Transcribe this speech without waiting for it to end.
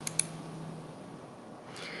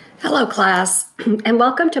Hello, class, and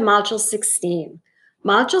welcome to Module 16.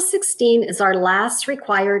 Module 16 is our last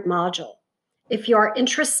required module. If you are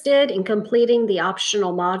interested in completing the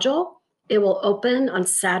optional module, it will open on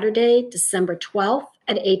Saturday, December 12th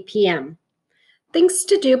at 8 p.m. Things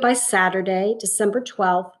to do by Saturday, December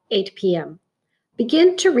 12th, 8 p.m.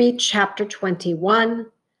 Begin to read Chapter 21,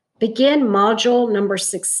 begin Module number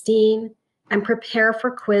 16, and prepare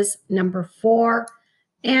for quiz number 4,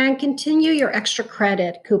 and continue your extra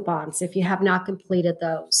credit coupons if you have not completed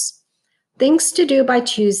those. Things to do by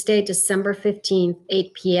Tuesday, December 15th,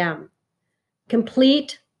 8 p.m.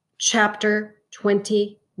 Complete Chapter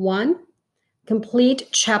 21, complete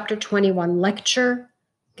Chapter 21 lecture,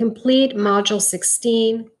 complete Module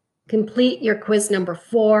 16, complete your quiz number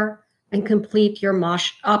 4, and complete your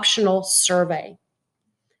optional survey.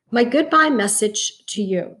 My goodbye message to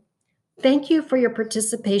you. Thank you for your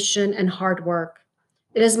participation and hard work.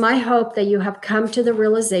 It is my hope that you have come to the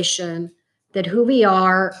realization that who we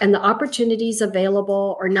are and the opportunities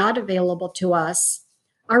available or not available to us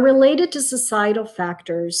are related to societal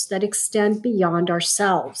factors that extend beyond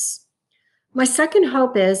ourselves. My second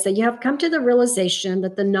hope is that you have come to the realization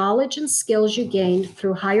that the knowledge and skills you gained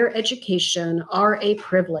through higher education are a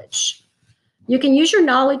privilege. You can use your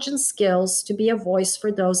knowledge and skills to be a voice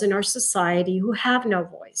for those in our society who have no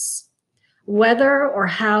voice. Whether or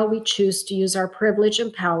how we choose to use our privilege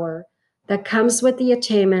and power that comes with the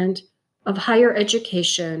attainment of higher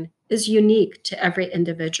education is unique to every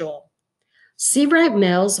individual. C. Wright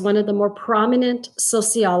Mills, one of the more prominent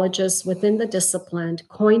sociologists within the discipline,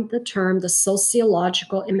 coined the term the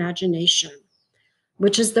sociological imagination,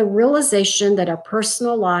 which is the realization that our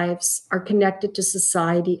personal lives are connected to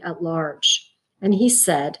society at large. And he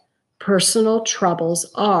said, personal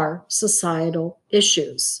troubles are societal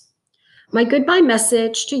issues. My goodbye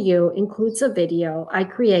message to you includes a video I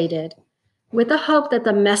created with the hope that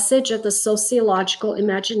the message of the sociological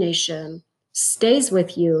imagination stays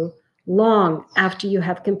with you long after you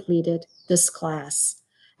have completed this class.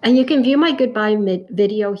 And you can view my goodbye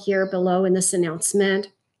video here below in this announcement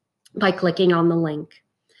by clicking on the link.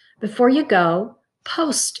 Before you go,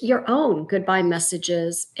 post your own goodbye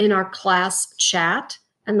messages in our class chat,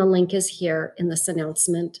 and the link is here in this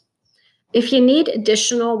announcement. If you need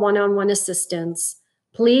additional one-on-one assistance,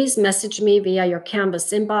 please message me via your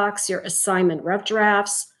Canvas inbox, your assignment rough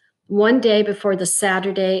drafts, one day before the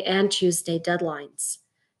Saturday and Tuesday deadlines.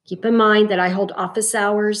 Keep in mind that I hold office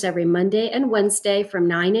hours every Monday and Wednesday from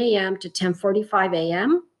 9 a.m. to 10:45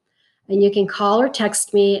 a.m., and you can call or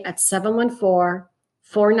text me at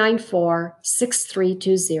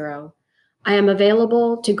 714-494-6320. I am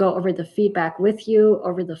available to go over the feedback with you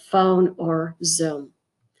over the phone or Zoom.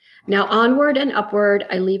 Now, onward and upward,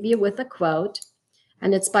 I leave you with a quote,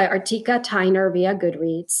 and it's by Artika Tyner via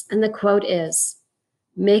Goodreads. And the quote is,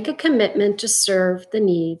 "Make a commitment to serve the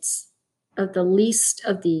needs of the least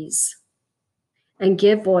of these and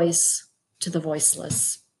give voice to the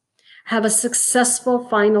voiceless." Have a successful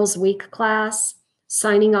finals week, class.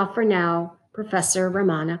 Signing off for now, Professor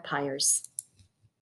Ramana Pyers.